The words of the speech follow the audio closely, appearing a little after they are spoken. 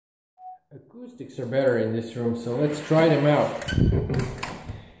Acoustics are better in this room, so let's try them out.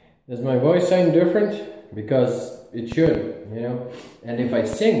 Does my voice sound different? Because it should, you know. And if I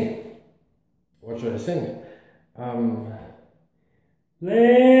sing, what should I sing?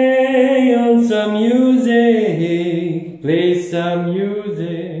 Play on some music, play some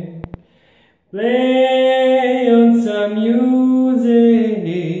music, play on some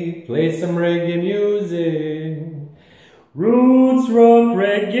music, play some reggae music, roots, rock,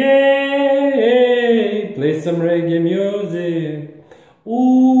 reggae, play some reggae music,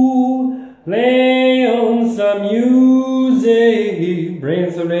 ooh, play on some music,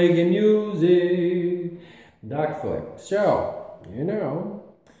 bring some reggae music, Duckflick. So, you know,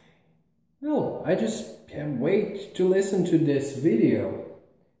 well, I just can't wait to listen to this video,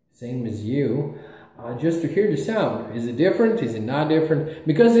 same as you, just to hear the sound. Is it different? Is it not different?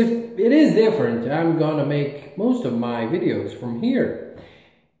 Because if it is different, I'm gonna make most of my videos from here.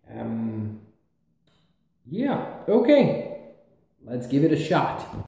 Yeah, okay, let's give it a shot.